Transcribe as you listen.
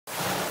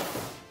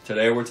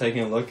Today we're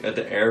taking a look at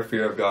the Air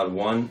Fear of God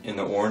 1 in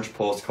the Orange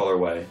Pulse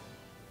colorway.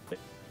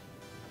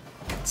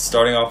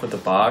 Starting off with the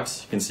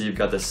box, you can see you've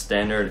got the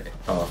standard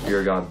Fear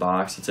of God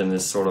box. It's in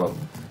this sort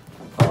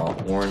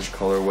of orange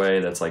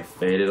colorway that's like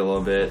faded a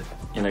little bit,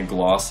 in a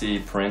glossy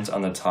print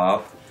on the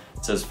top.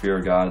 It says Fear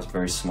of God, it's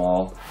very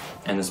small,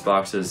 and this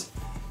box is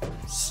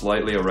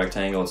slightly a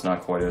rectangle, it's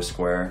not quite a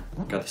square.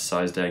 Got the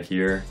size tag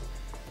here,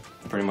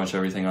 pretty much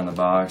everything on the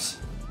box,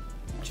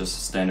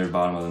 just standard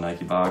bottom of the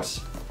Nike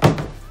box.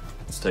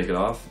 Let's take it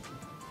off.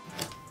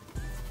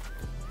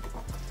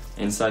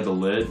 Inside the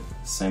lid,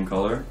 same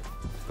color.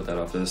 Put that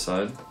off to the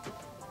side.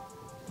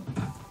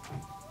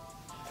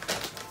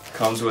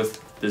 Comes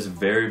with this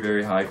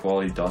very high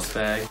quality dust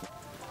bag.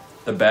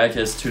 The bag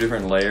has two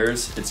different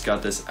layers. It's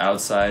got this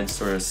outside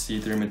sort of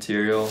see-through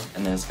material,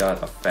 and then it's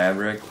got a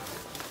fabric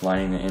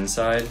lining the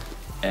inside.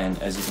 And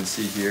as you can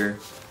see here,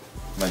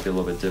 it might be a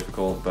little bit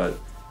difficult, but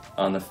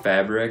on the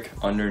fabric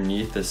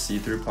underneath the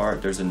see-through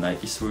part, there's a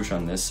Nike swoosh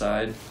on this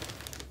side.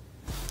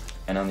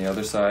 And on the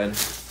other side,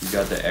 you've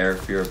got the Air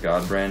Fear of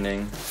God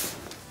branding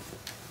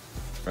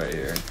right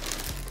here.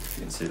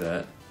 You can see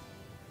that.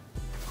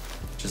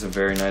 Just a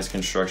very nice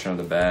construction of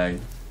the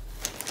bag.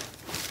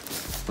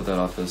 Put that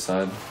off to the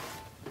side.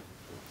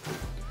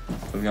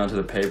 Moving on to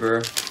the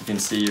paper, you can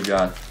see you've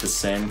got the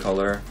same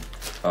color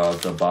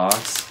of the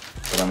box,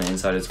 but on the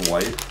inside it's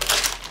white.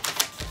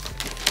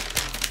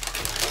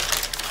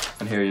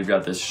 And here you've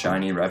got this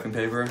shiny wrapping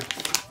paper.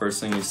 First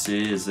thing you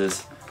see is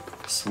this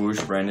swoosh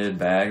branded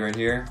bag right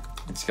here.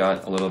 It's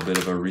got a little bit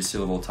of a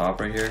resealable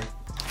top right here,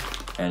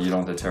 and you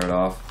don't have to tear it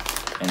off.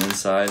 And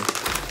inside,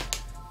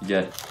 you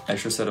get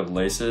extra set of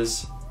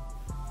laces.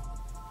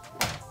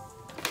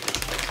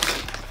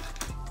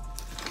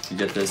 You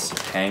get this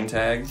hang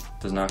tag,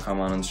 does not come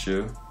on the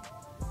shoe.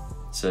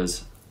 It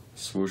says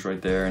swoosh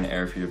right there and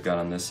Air Fear of God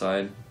on this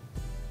side.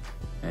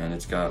 And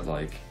it's got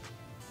like,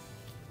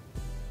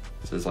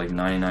 it says like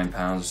 99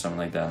 pounds or something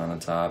like that on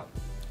the top.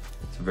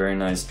 It's a very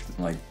nice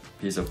like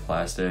piece of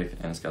plastic,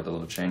 and it's got the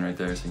little chain right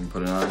there so you can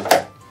put it on.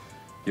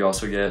 You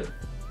also get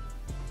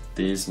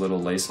these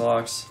little lace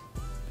locks.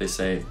 They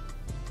say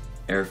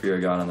Air Fear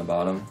of God on the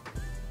bottom,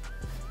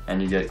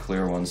 and you get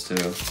clear ones too.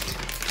 You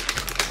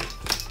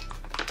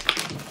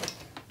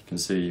can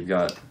see you've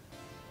got,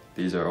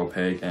 these are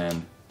opaque,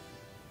 and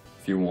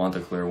if you want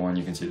the clear one,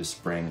 you can see the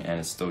spring, and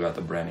it's still got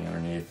the branding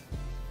underneath.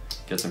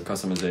 Get some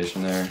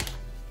customization there.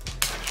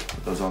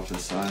 Put those off to the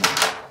side.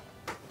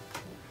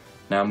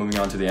 Now moving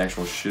on to the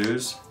actual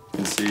shoes. You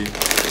can see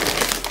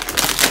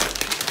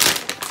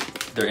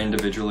they're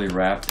individually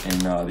wrapped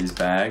in these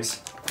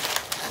bags.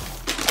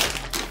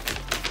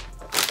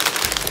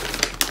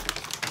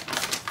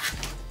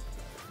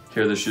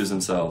 Here are the shoes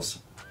themselves.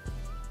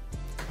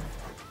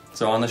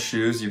 So on the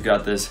shoes, you've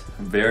got this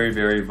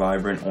very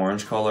vibrant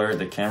orange color.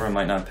 The camera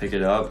might not pick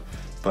it up,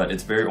 but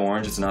it's very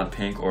orange. It's not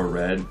pink or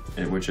red,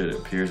 which it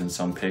appears in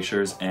some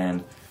pictures.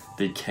 And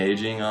the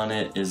caging on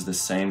it is the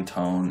same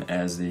tone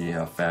as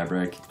the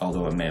fabric,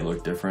 although it may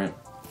look different.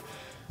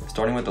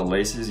 Starting with the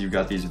laces, you've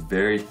got these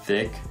very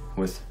thick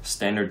with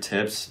standard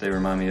tips. They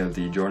remind me of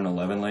the Jordan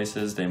 11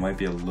 laces. They might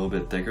be a little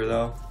bit thicker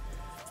though.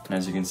 And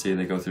as you can see,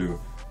 they go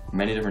through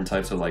many different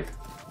types of like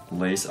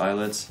lace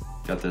eyelets.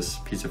 Got this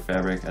piece of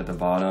fabric at the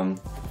bottom,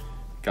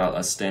 got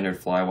a standard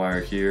fly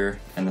wire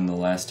here, and then the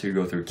last two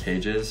go through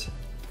cages.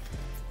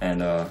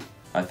 And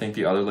I think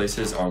the other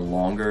laces are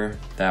longer.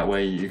 That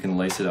way you can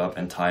lace it up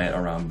and tie it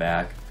around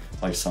back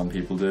like some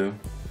people do.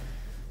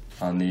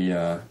 On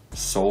the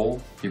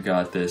sole, you've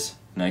got this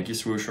Nike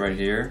swoosh right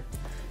here,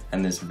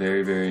 and this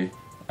very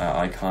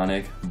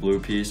iconic blue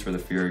piece for the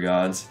Fear of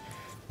Gods.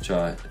 It's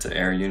an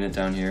air unit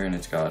down here, and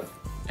it's got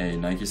a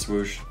Nike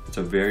swoosh. It's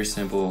a very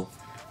simple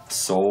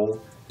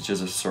sole. It's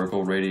just a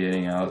circle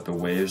radiating out the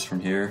waves from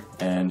here,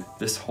 and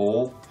this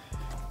hole,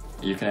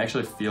 you can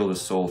actually feel the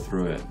sole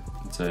through it.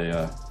 It's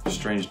a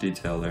strange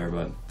detail there,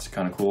 but it's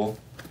kind of cool.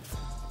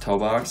 Toe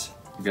box,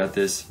 you got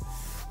this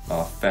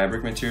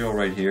fabric material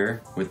right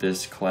here with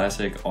this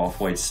classic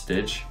off-white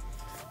stitch.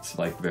 It's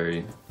like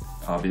very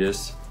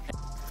obvious.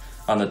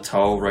 On the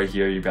toe right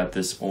here, you've got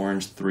this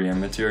orange 3M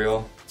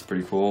material. It's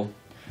pretty cool.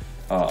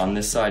 On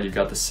this side, you've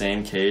got the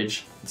same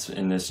cage. It's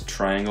in this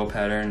triangle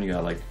pattern. You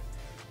got like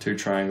two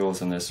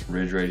triangles and this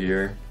ridge right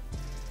here.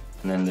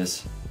 And then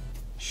this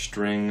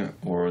string,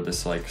 or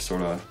this like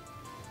sort of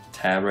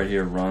tab right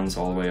here, runs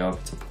all the way up.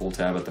 It's a pull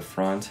tab at the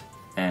front.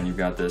 And you've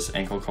got this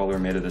ankle collar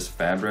made of this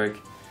fabric.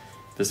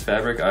 This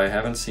fabric I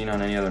haven't seen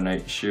on any other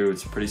Nike shoe.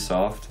 It's pretty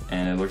soft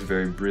and it looks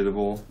very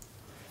breathable.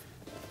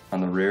 On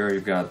the rear,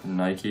 you've got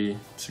Nike,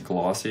 it's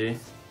glossy,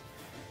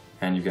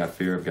 and you've got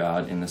Fear of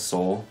God in the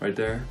sole right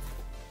there.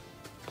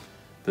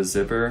 The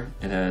zipper,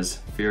 it has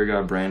Fear of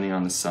God branding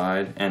on the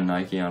side and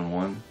Nike on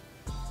one.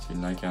 See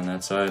Nike on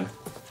that side,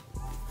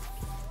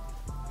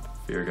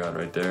 Fear of God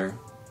right there.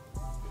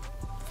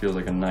 Feels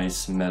like a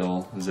nice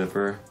metal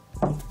zipper.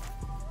 You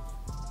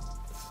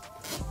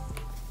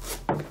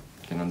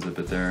can unzip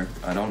it there.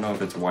 I don't know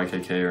if it's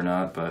YKK or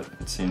not, but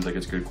it seems like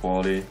it's good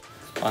quality.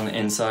 On the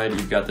inside,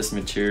 you've got this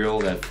material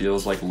that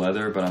feels like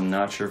leather, but I'm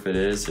not sure if it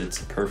is.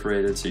 It's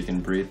perforated so you can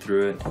breathe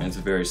through it, and it's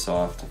very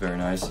soft, very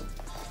nice.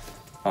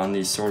 On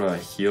the sort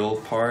of heel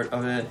part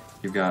of it,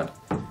 you've got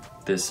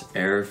this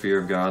Air Fear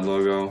of God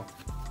logo,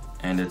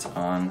 and it's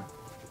on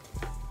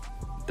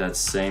that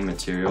same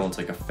material. It's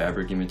like a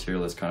fabricy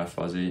material that's kind of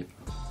fuzzy.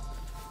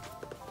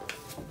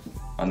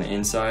 On the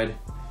inside,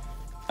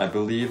 I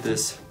believe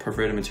this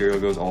perforated material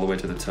goes all the way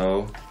to the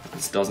toe.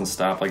 This doesn't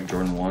stop like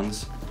Jordan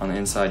 1s. On the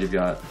inside, you've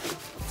got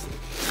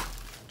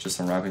just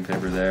some wrapping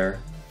paper there,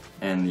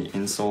 and the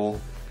insole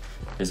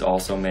is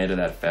also made of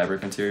that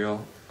fabric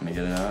material. Let me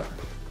get it out.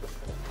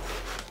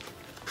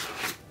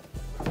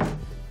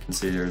 You can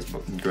see there's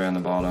gray on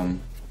the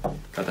bottom,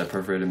 got that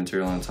perforated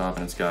material on the top,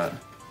 and it's got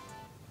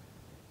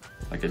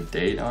like a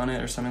date on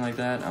it or something like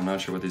that. I'm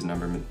not sure what these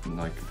numbers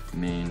like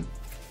mean.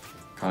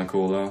 Kind of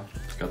cool though.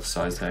 It's got the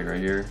size tag right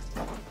here,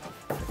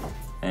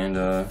 and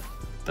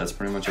that's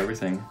pretty much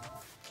everything.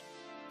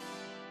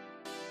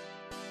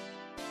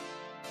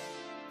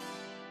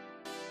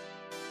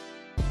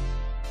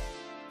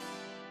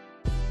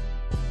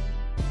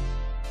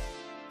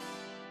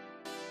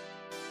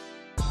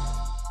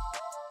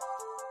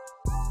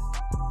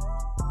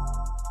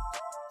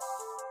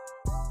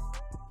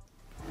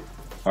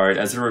 Alright,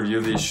 as a review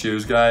of these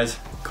shoes, guys,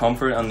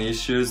 comfort on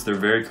these shoes, they're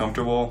very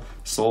comfortable.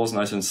 Sole is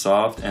nice and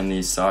soft, and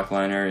the sock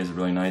liner is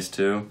really nice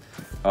too.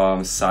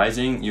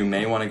 Sizing, you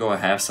may want to go a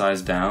half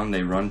size down.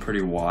 They run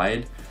pretty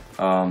wide,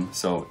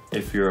 so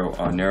if you're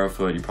a narrow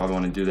foot, you probably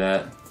want to do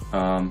that.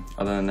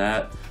 Other than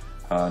that,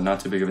 not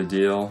too big of a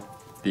deal.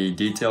 The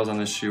details on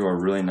this shoe are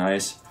really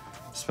nice,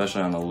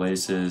 especially on the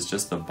laces,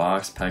 just the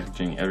box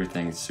packaging,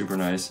 everything is super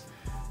nice.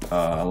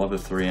 I love the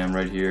 3M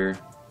right here.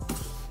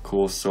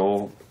 Cool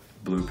sole.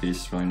 Blue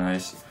piece is really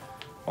nice.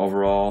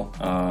 Overall,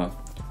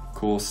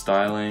 cool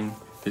styling.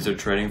 These are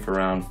trading for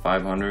around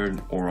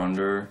 500 or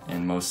under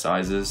in most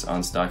sizes on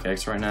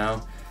StockX right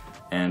now.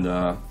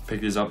 And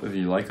pick these up if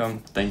you like them.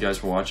 Thank you guys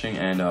for watching,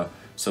 and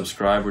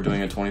subscribe. We're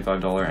doing a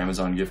 $25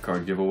 Amazon gift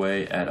card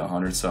giveaway at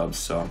 100 subs.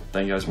 So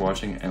thank you guys for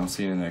watching, and I'll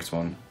see you in the next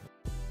one.